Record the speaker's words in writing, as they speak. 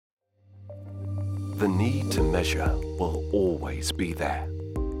The need to measure will always be there.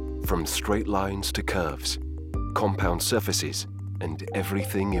 From straight lines to curves, compound surfaces, and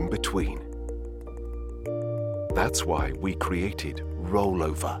everything in between. That's why we created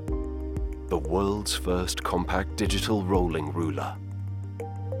Rollova, the world's first compact digital rolling ruler.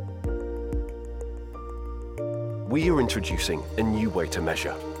 We are introducing a new way to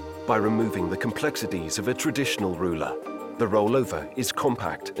measure by removing the complexities of a traditional ruler. The Rollova is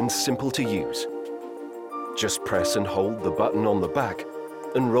compact and simple to use. Just press and hold the button on the back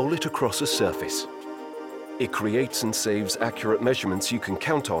and roll it across a surface. It creates and saves accurate measurements you can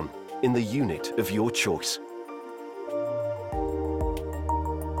count on in the unit of your choice.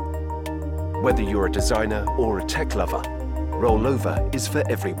 Whether you're a designer or a tech lover, Rollova is for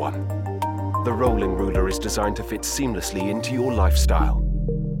everyone. The rolling ruler is designed to fit seamlessly into your lifestyle.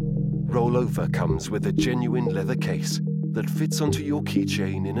 Rollova comes with a genuine leather case that fits onto your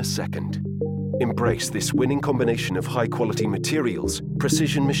keychain in a second. Embrace this winning combination of high-quality materials,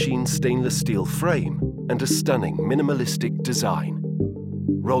 precision machined stainless steel frame, and a stunning minimalistic design.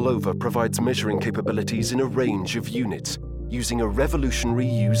 Rollova provides measuring capabilities in a range of units using a revolutionary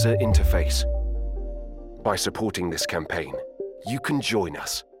user interface. By supporting this campaign, you can join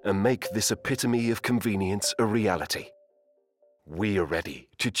us and make this epitome of convenience a reality. We are ready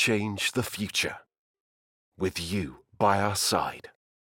to change the future, with you by our side.